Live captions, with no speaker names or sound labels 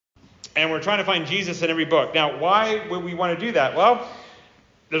And we're trying to find Jesus in every book. Now, why would we want to do that? Well,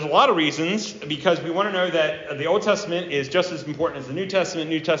 there's a lot of reasons, because we want to know that the Old Testament is just as important as the New Testament.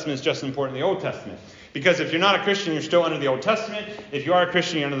 New Testament is just as important as the Old Testament. Because if you're not a Christian, you're still under the Old Testament. If you are a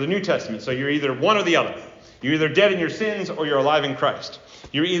Christian, you're under the New Testament. So you're either one or the other. You're either dead in your sins or you're alive in Christ.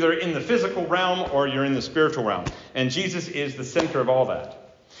 You're either in the physical realm or you're in the spiritual realm. And Jesus is the center of all that.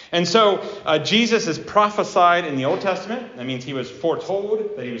 And so Jesus is prophesied in the Old Testament. That means he was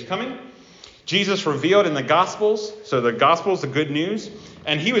foretold that he was coming. Jesus revealed in the Gospels. So the Gospels, the good news.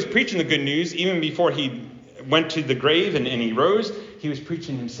 And he was preaching the good news even before he went to the grave and he rose. He was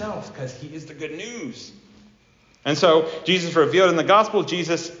preaching himself because he is the good news. And so Jesus revealed in the gospel.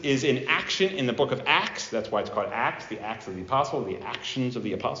 Jesus is in action in the book of Acts. That's why it's called Acts, the Acts of the Apostles, the actions of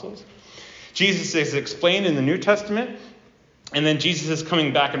the apostles. Jesus is explained in the New Testament. And then Jesus is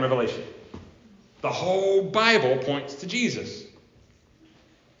coming back in Revelation. The whole Bible points to Jesus.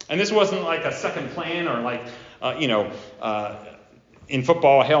 And this wasn't like a second plan or like, in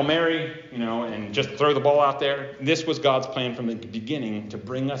football, Hail Mary, and just throw the ball out there. This was God's plan from the beginning to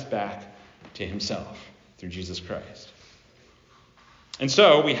bring us back to himself through Jesus Christ. And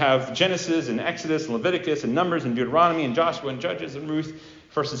so we have Genesis and Exodus and Leviticus and Numbers and Deuteronomy and Joshua and Judges and Ruth,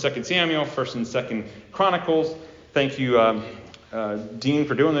 1st and 2nd Samuel, 1st and 2nd Chronicles. Thank you, Dean,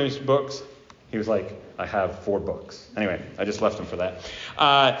 for doing those books. He was like, I have 4 books. Anyway, I just left him for that.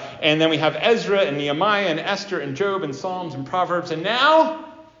 And then we have Ezra and Nehemiah and Esther and Job and Psalms and Proverbs. And now,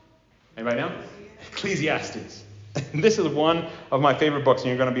 anybody know? Ecclesiastes. This is one of my favorite books. And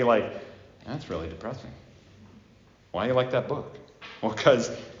you're going to be like, that's really depressing. Why do you like that book? Well,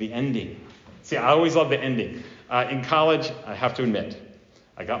 because the ending. See, I always love the ending. In college, I have to admit,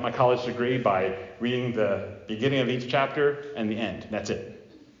 I got my college degree by reading the beginning of each chapter and the end. That's it.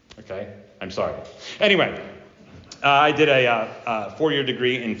 Okay? I'm sorry. Anyway, I did a 4-year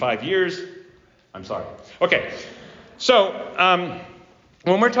degree in 5 years. I'm sorry. Okay. So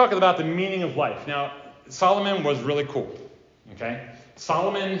when we're talking about the meaning of life, now Solomon was really cool. Okay?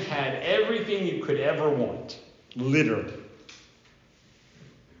 Solomon had everything you could ever want, literally.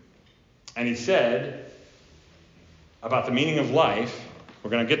 And he said about the meaning of life,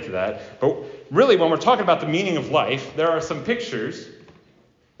 we're going to get to that, but really when we're talking about the meaning of life, there are some pictures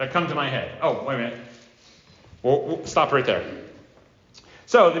that come to my head. Oh, wait a minute. We'll stop right there.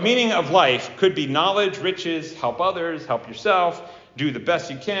 So the meaning of life could be knowledge, riches, help others, help yourself, do the best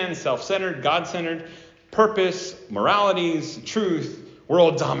you can, self-centered, God-centered, purpose, moralities, truth,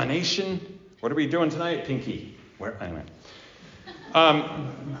 world domination. What are we doing tonight? Pinky. Anyway.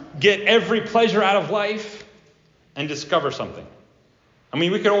 Get every pleasure out of life and discover something. I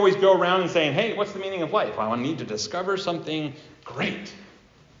mean, we could always go around and saying, hey, what's the meaning of life? I need to discover something great.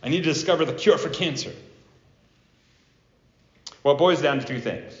 I need to discover the cure for cancer. Well, it boils down to 2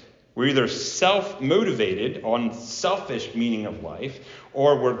 things. We're either self-motivated on selfish meaning of life,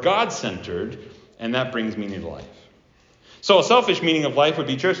 or we're God-centered, and that brings meaning to life. So a selfish meaning of life would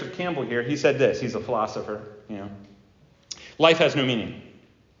be Joseph Campbell here. He said this. He's a philosopher. Life has no meaning.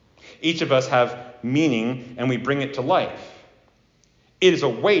 Each of us have meaning, and we bring it to life. It is a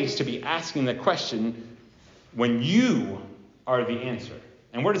waste to be asking the question when you are the answer.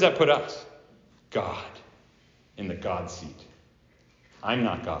 And where does that put us? God, in the God seat. I'm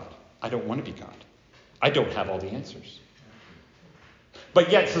not God. I don't want to be God. I don't have all the answers.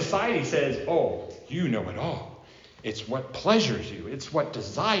 But yet society says, oh, you know it all. It's what pleasures you. It's what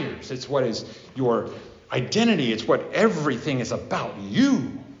desires. It's what is your identity. It's what everything is about you.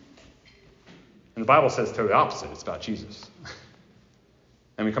 And the Bible says totally the opposite. It's about Jesus.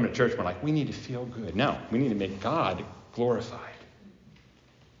 And we come to church and we're like, we need to feel good. No, we need to make God glorified.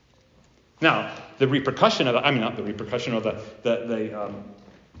 Now, the repercussion of what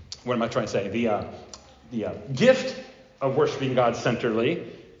am I trying to say? The gift of worshiping God centrally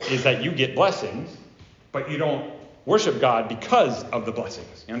is that you get blessings, but you don't worship God because of the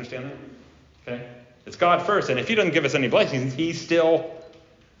blessings. You understand that? Okay? It's God first, and if he doesn't give us any blessings, he's still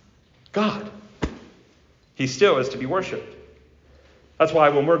God. He still is to be worshipped. That's why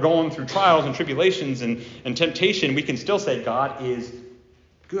when we're going through trials and tribulations and temptation, we can still say God is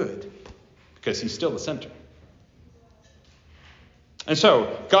good, because he's still the center. And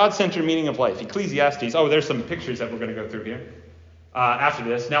so, God-centered meaning of life. Ecclesiastes. Oh, there's some pictures that we're going to go through here after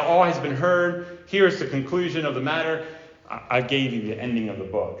this. Now, all has been heard. Here's the conclusion of the matter. I gave you the ending of the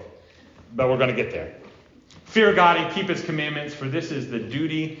book, but we're going to get there. Fear God and keep his commandments, for this is the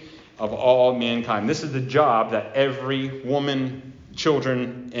duty of all mankind. This is the job that every woman,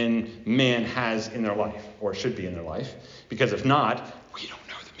 children, and man has in their life, or should be in their life. Because if not, we don't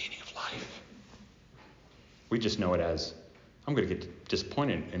know the meaning of life. We just know it as I'm going to get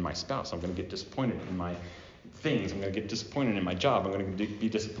disappointed in my spouse. I'm going to get disappointed in my things. I'm going to get disappointed in my job. I'm going to be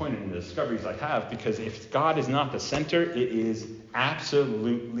disappointed in the discoveries I have, because if God is not the center, it is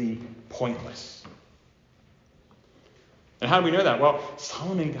absolutely pointless. And how do we know that? Well,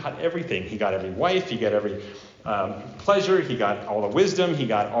 Solomon got everything. He got every wife. He got every pleasure. He got all the wisdom. He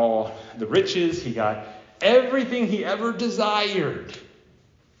got all the riches. He got everything he ever desired.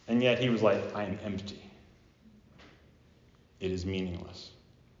 And yet he was like, I am empty. It is meaningless.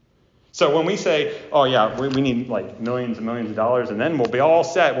 So when we say, oh yeah, we need like millions and millions of dollars, and then we'll be all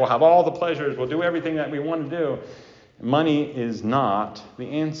set, we'll have all the pleasures, we'll do everything that we want to do. Money is not the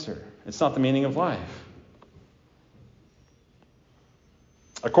answer. It's not the meaning of life.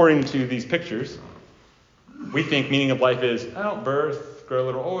 According to these pictures, we think meaning of life is, birth, grow a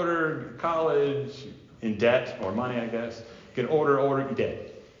little older, college, in debt, or money, I guess. Get older,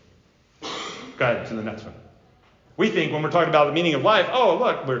 dead. Go ahead to the next one. We think when we're talking about the meaning of life, oh,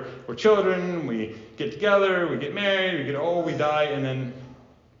 look, we're children, we get together, we get married, we get old, we die, and then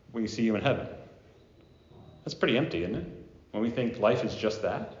we see you in heaven. That's pretty empty, isn't it? When we think life is just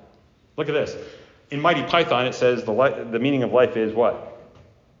that. Look at this. In Mighty Python, it says the meaning of life is what?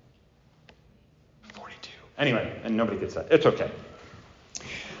 42. Anyway, and nobody gets that. It's okay.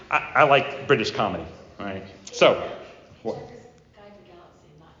 I like British comedy, all right? So, what?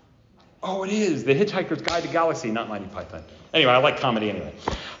 Oh, it is. The Hitchhiker's Guide to Galaxy, not Mighty Python. Anyway, I like comedy anyway.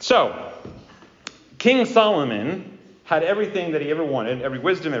 So, King Solomon had everything that he ever wanted, every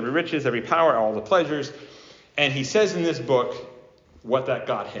wisdom, every riches, every power, all the pleasures. And he says in this book what that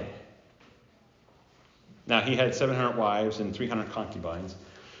got him. Now, he had 700 wives and 300 concubines.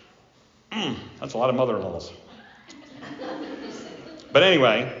 That's a lot of mother-in-laws. But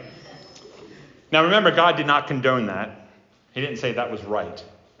anyway, now remember, God did not condone that. He didn't say that was right.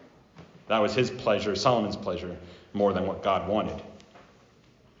 That was his pleasure, Solomon's pleasure, more than what God wanted.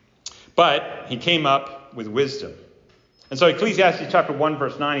 But he came up with wisdom. And so Ecclesiastes chapter 1,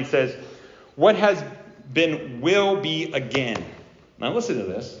 verse 9, he says, what has been will be again. Now listen to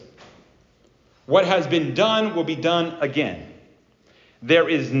this. What has been done will be done again. There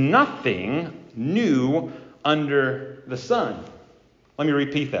is nothing new under the sun. Let me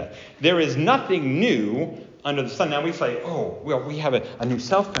repeat that. There is nothing new under the sun. Now we say, oh, well, we have a new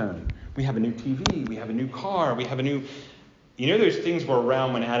cell phone. We have a new TV. We have a new car. We have a new... You know, those things were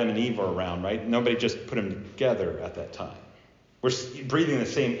around when Adam and Eve were around, right? Nobody just put them together at that time. We're breathing the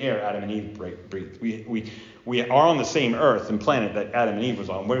same air Adam and Eve breathed. We are on the same earth and planet that Adam and Eve was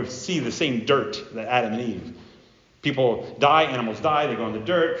on. We see the same dirt that Adam and Eve. People die, animals die, they go in the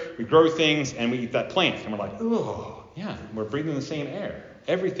dirt, we grow things, and we eat that plant. And we're like, oh, yeah, we're breathing the same air.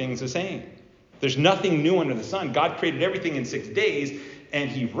 Everything's the same. There's nothing new under the sun. God created everything in 6 days, and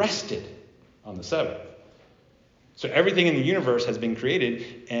he rested on the seventh. So everything in the universe has been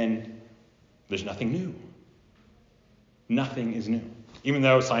created, and there's nothing new. Nothing is new. Even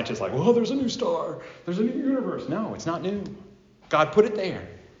though scientists are like, well, there's a new star, there's a new universe. No, it's not new. God put it there.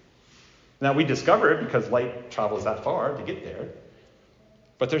 Now, we discover it because light travels that far to get there,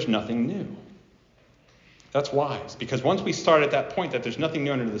 but there's nothing new. That's wise, because once we start at that point that there's nothing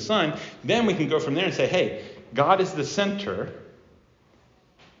new under the sun, then we can go from there and say, hey, God is the center.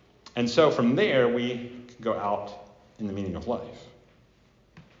 And so from there, we can go out in the meaning of life.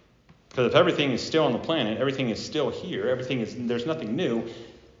 Because if everything is still on the planet, everything is still here, there's nothing new,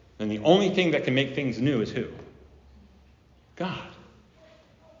 then the only thing that can make things new is who? God.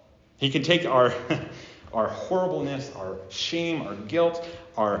 He can take our horribleness, our shame, our guilt,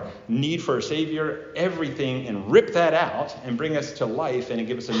 our need for a Savior, everything, and rip that out and bring us to life and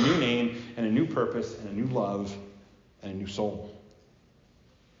give us a new name and a new purpose and a new love and a new soul.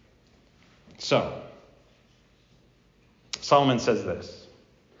 So, Solomon says this.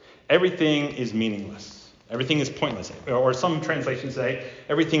 Everything is meaningless. Everything is pointless. Or some translations say,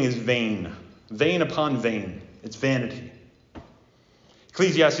 everything is vain. Vain upon vain. It's vanity.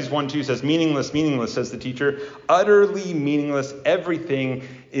 Ecclesiastes 1:2 says, meaningless, meaningless, says the teacher. Utterly meaningless. Everything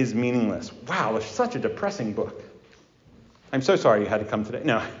is meaningless. Wow, it's such a depressing book. I'm so sorry you had to come today.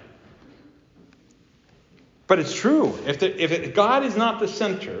 No. But it's true. If God is not the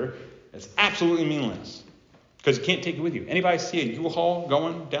center, it's absolutely meaningless. Because you can't take it with you. Anybody see a U-Haul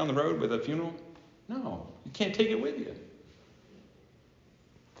going down the road with a funeral? No, you can't take it with you.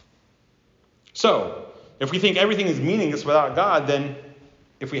 So, if we think everything is meaningless without God, then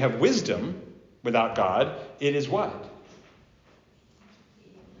if we have wisdom without God, it is what?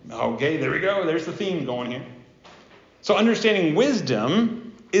 Okay, there we go. There's the theme going here. So understanding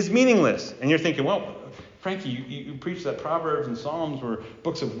wisdom is meaningless. And you're thinking, well, Frankie, you preach that Proverbs and Psalms were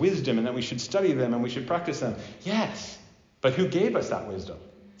books of wisdom and that we should study them and we should practice them. Yes, But who gave us that wisdom?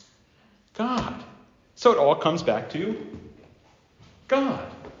 God. So it all comes back to God.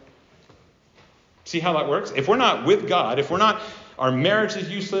 See how that works? If we're not with God, if we're not, our marriage is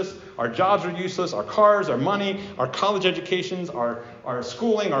useless, our jobs are useless, our cars, our money, our college educations, our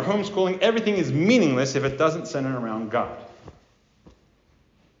schooling, our homeschooling, everything is meaningless if it doesn't center around God.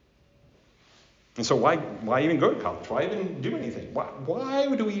 And so why even go to college? Why even do anything?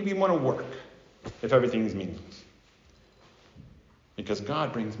 Why do we even want to work if everything is meaningless? Because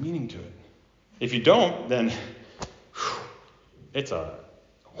God brings meaning to it. If you don't, then it's a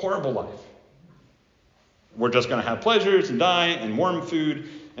horrible life. We're just going to have pleasures and die and warm food,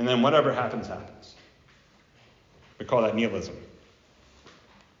 and then whatever happens, happens. We call that nihilism.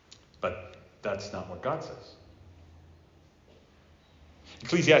 But that's not what God says.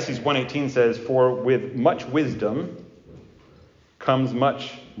 Ecclesiastes 1:18 says, "For with much wisdom comes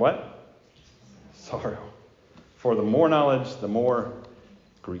much," what? Sorrow. For the more knowledge, the more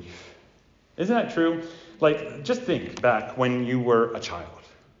grief. Isn't that true? Like, just think back when you were a child.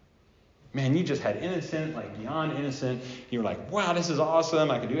 Man, you just had innocent, like beyond innocent. You were like, wow, this is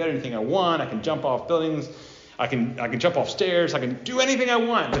awesome. I can do anything I want. I can jump off buildings. I can jump off stairs. I can do anything I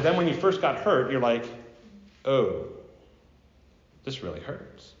want. But then when you first got hurt, you're like, oh, this really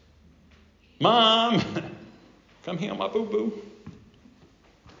hurts. Mom, come heal my boo-boo.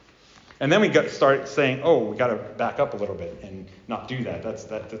 And then we start saying, oh, we got to back up a little bit and not do that.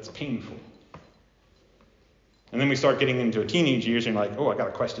 That's painful. And then we start getting into a teenage years and you're like, oh, I got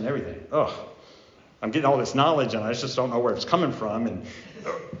to question everything. Oh, I'm getting all this knowledge and I just don't know where it's coming from. And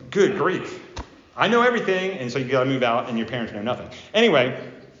good grief. I know everything. And so you got to move out and your parents know nothing. Anyway,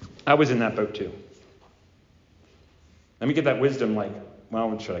 I was in that boat too. Let me get that wisdom like,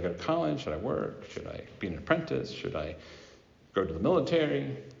 well, should I go to college? Should I work? Should I be an apprentice? Should I go to the military?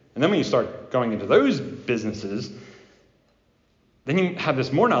 And then when you start going into those businesses, then you have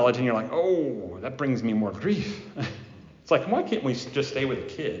this more knowledge and you're like, oh, that brings me more grief. It's like, why can't we just stay with a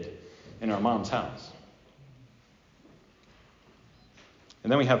kid in our mom's house?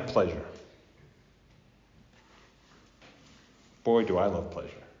 And then we have pleasure. Boy, do I love pleasure.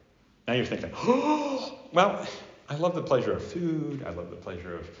 Now you're thinking, oh, well, I love the pleasure of food. I love the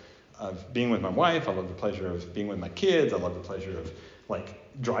pleasure of being with my wife. I love the pleasure of being with my kids. I love the pleasure of like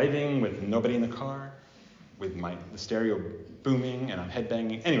driving with nobody in the car, with the stereo booming and I'm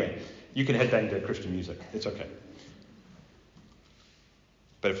headbanging. Anyway, you can headbang to Christian music. It's okay.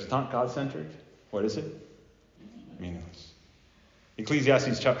 But if it's not God-centered, what is it? Meaningless.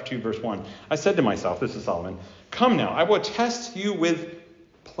 Ecclesiastes chapter 2, verse 1. I said to myself, this is Solomon, come now, I will test you with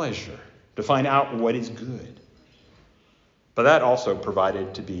pleasure to find out what is good. But that also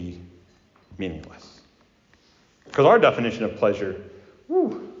provided to be meaningless. Because our definition of pleasure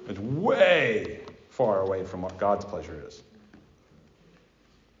is way far away from what God's pleasure is.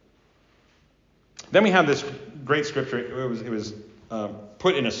 Then we have this great scripture. It was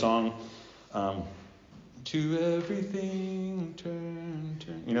put in a song. To everything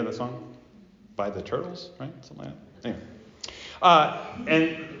turn. You know that song? By the Turtles, right? Something like that. Anyway.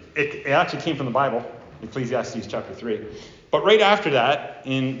 And it actually came from the Bible, Ecclesiastes chapter 3. But right after that,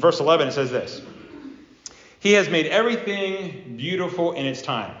 in verse 11, it says this. He has made everything beautiful in its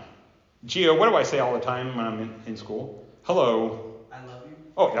time. Gio, what do I say all the time when I'm in school? Hello. I love you.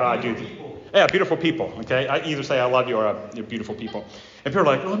 Oh, yeah, I do. People. Yeah, beautiful people. Okay, I either say I love you or you're beautiful people. And people are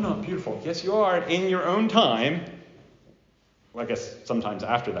like, oh, I'm not beautiful. Yes, you are in your own time. Well, I guess sometimes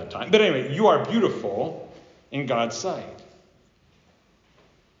after that time. But anyway, you are beautiful in God's sight.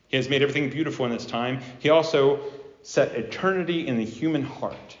 He has made everything beautiful in its time. He also set eternity in the human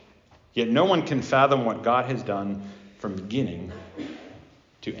heart. Yet no one can fathom what God has done from beginning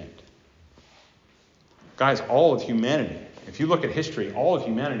to end. Guys, all of humanity, if you look at history, all of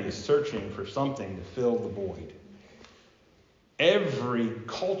humanity is searching for something to fill the void. Every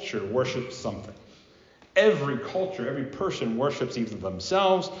culture worships something. Every culture, every person worships either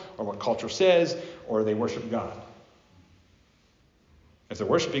themselves or what culture says, or they worship God. If they're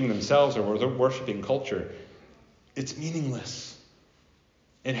worshiping themselves or they're worshiping culture, it's meaningless.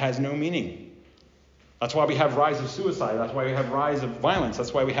 It has no meaning. That's why we have rise of suicide. That's why we have rise of violence.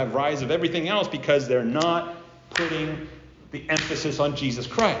 That's why we have rise of everything else, because they're not putting the emphasis on Jesus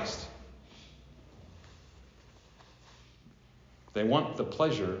Christ. They want the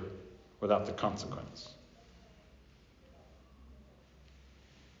pleasure without the consequence.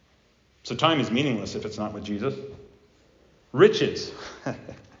 So time is meaningless if it's not with Jesus. Riches.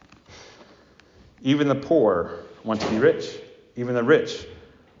 Even the poor want to be rich. Even the rich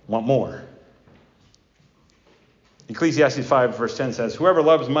want more. Ecclesiastes 5 verse 10 says, whoever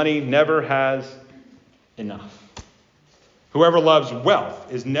loves money never has enough. Whoever loves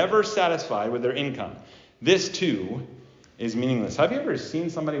wealth is never satisfied with their income. This, too, is meaningless. Have you ever seen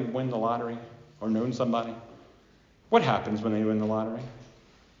somebody win the lottery or known somebody? What happens when they win the lottery?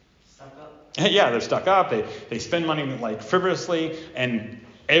 Stuck up. Yeah, they're stuck up. They spend money like frivolously, and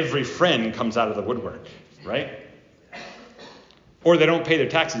every friend comes out of the woodwork, right? Or they don't pay their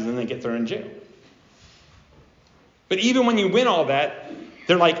taxes and they get thrown in jail. But even when you win all that,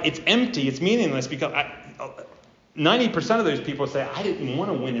 they're like, it's empty, it's meaningless, because 90% of those people say, I didn't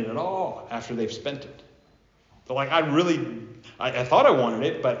want to win it at all after they've spent it. They're like, I thought I wanted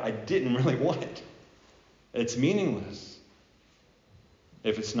it, but I didn't really want it. It's meaningless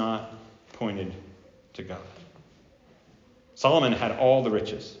if it's not pointed to God. Solomon had all the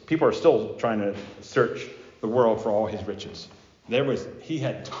riches. People are still trying to search the world for all his riches. He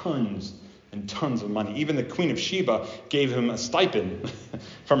had tons and tons of money. Even the Queen of Sheba gave him a stipend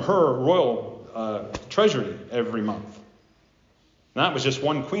from her royal treasury every month. And that was just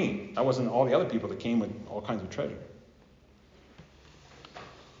one queen. That wasn't all the other people that came with all kinds of treasure.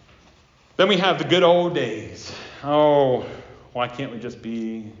 Then we have the good old days. Oh, why can't we just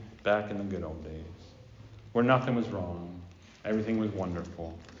be back in the good old days where nothing was wrong, everything was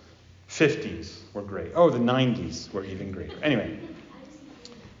wonderful? 50s were great. Oh, the 90s were even greater. Anyway,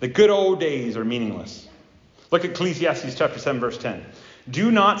 the good old days are meaningless. Look at Ecclesiastes chapter 7, verse 10.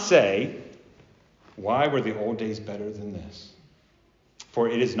 Do not say, why were the old days better than this? For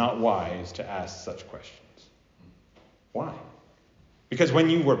it is not wise to ask such questions. Why? Because when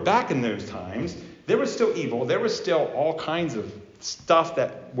you were back in those times, there was still evil. There was still all kinds of stuff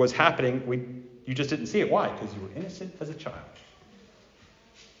that was happening. You just didn't see it. Why? Because you were innocent as a child.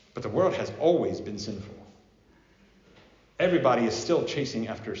 But the world has always been sinful. Everybody is still chasing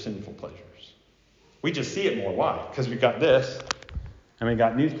after sinful pleasures. We just see it more. Why? Because we got this, and we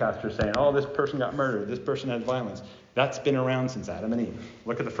got newscasters saying, oh, this person got murdered, this person had violence. That's been around since Adam and Eve.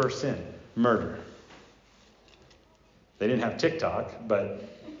 Look at the first sin, murder. They didn't have TikTok, but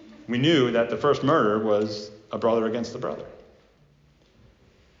we knew that the first murder was a brother against a brother.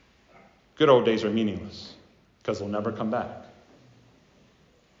 Good old days are meaningless because they'll never come back.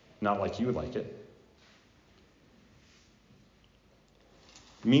 Not like you would like it.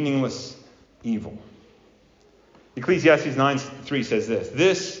 Meaningless evil. Ecclesiastes 9:3 says this.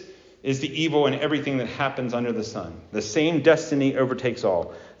 This is the evil in everything that happens under the sun. The same destiny overtakes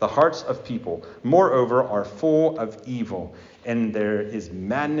all. The hearts of people, moreover, are full of evil, and there is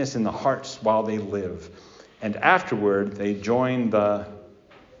madness in the hearts while they live. And afterward, they join the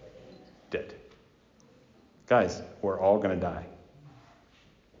dead. Guys, we're all going to die.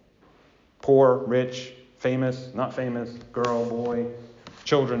 Poor, rich, famous, not famous, girl, boy,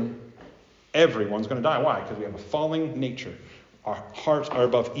 children. Everyone's going to die. Why? Because we have a falling nature. Our hearts are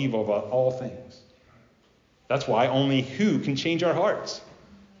above evil, above all things. That's why only who can change our hearts?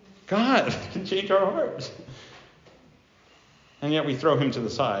 God can change our hearts. And yet we throw him to the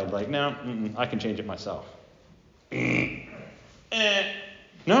side like, no, I can change it myself. No,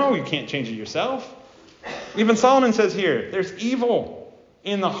 you can't change it yourself. Even Solomon says here, there's evil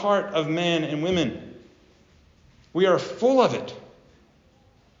in the heart of men and women. We are full of it.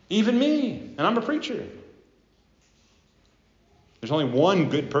 Even me. And I'm a preacher. There's only one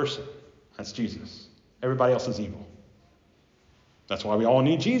good person. That's Jesus. Everybody else is evil. That's why we all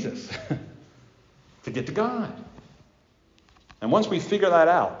need Jesus. To get to God. And once we figure that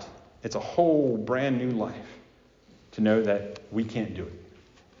out, it's a whole brand new life. To know that we can't do it.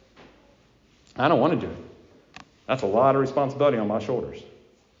 I don't want to do it. That's a lot of responsibility on my shoulders.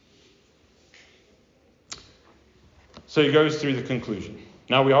 So he goes through the conclusion.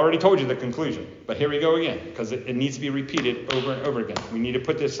 Now, we already told you the conclusion, but here we go again, because it needs to be repeated over and over again. We need to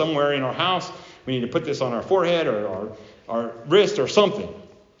put this somewhere in our house. We need to put this on our forehead or our wrist or something.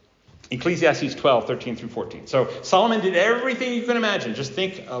 Ecclesiastes 12, 13 through 14. So Solomon did everything you can imagine. Just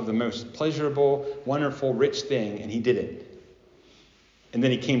think of the most pleasurable, wonderful, rich thing, and he did it. And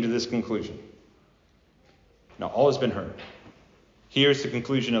then he came to this conclusion. Now, all has been heard. Here's the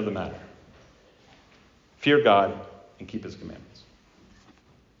conclusion of the matter. Fear God and keep his commandments.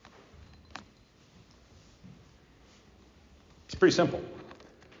 It's pretty simple.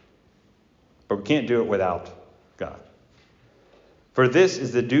 But we can't do it without God. For this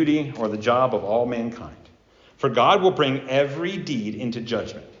is the duty or the job of all mankind. For God will bring every deed into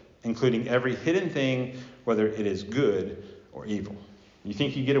judgment, including every hidden thing, whether it is good or evil. You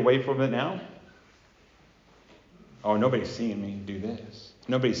think you get away from it now? Oh, nobody's seeing me do this.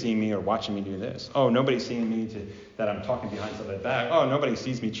 Nobody's seeing me or watching me do this. Oh, nobody's seeing me that I'm talking behind somebody's back. Oh, nobody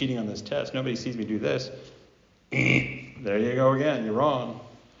sees me cheating on this test. Nobody sees me do this. There you go again. You're wrong.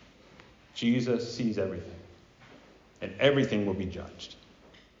 Jesus sees everything. and everything will be judged.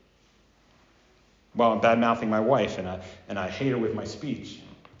 Well, I'm bad-mouthing my wife, and I hate her with my speech.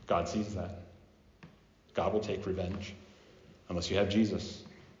 God sees that. God will take revenge, unless you have Jesus.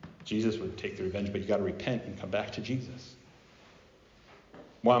 Jesus would take the revenge, but you got to repent and come back to Jesus.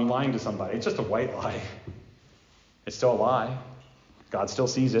 Well, I'm lying to somebody. It's just a white lie. It's still a lie. God still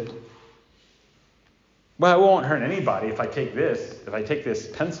sees it. Well, it won't hurt anybody if I take this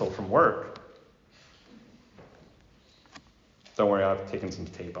pencil from work. Don't worry, I've taken some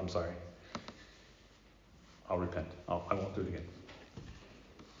tape. I'm sorry. I'll repent. I won't do it again.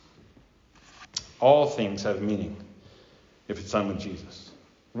 All things have meaning if it's done with Jesus.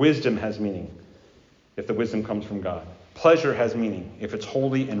 Wisdom has meaning if the wisdom comes from God. Pleasure has meaning if it's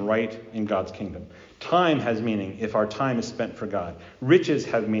holy and right in God's kingdom. Time has meaning if our time is spent for God. Riches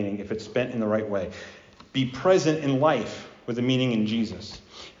have meaning if it's spent in the right way. Be present in life with a meaning in Jesus.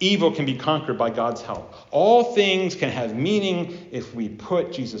 Evil can be conquered by God's help. All things can have meaning if we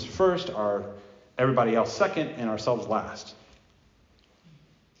put Jesus first, everybody else second, and ourselves last.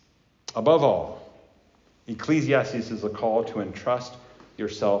 Above all, Ecclesiastes is a call to entrust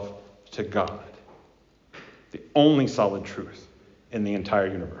yourself to God, the only solid truth in the entire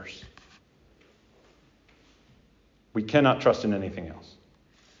universe. We cannot trust in anything else.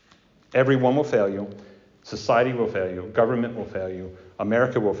 Everyone will fail you. Society will fail you. Government will fail you.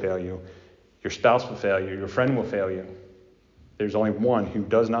 America will fail you. Your spouse will fail you. Your friend will fail you. There's only one who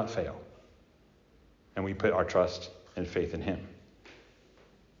does not fail. And we put our trust and faith in him.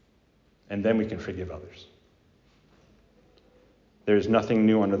 And then we can forgive others. There is nothing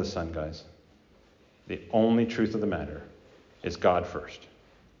new under the sun, guys. The only truth of the matter is God first.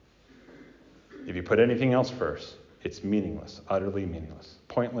 If you put anything else first, it's meaningless, utterly meaningless,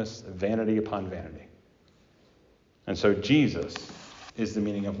 pointless, vanity upon vanity. And so Jesus is the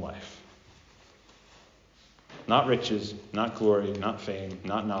meaning of life. Not riches, not glory, not fame,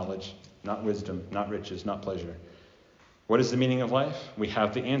 not knowledge, not wisdom, not riches, not pleasure. What is the meaning of life? We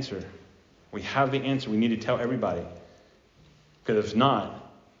have the answer. We have the answer. We need to tell everybody. Because if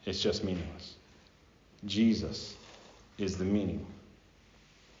not, it's just meaningless. Jesus is the meaning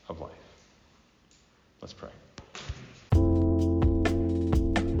of life. Let's pray.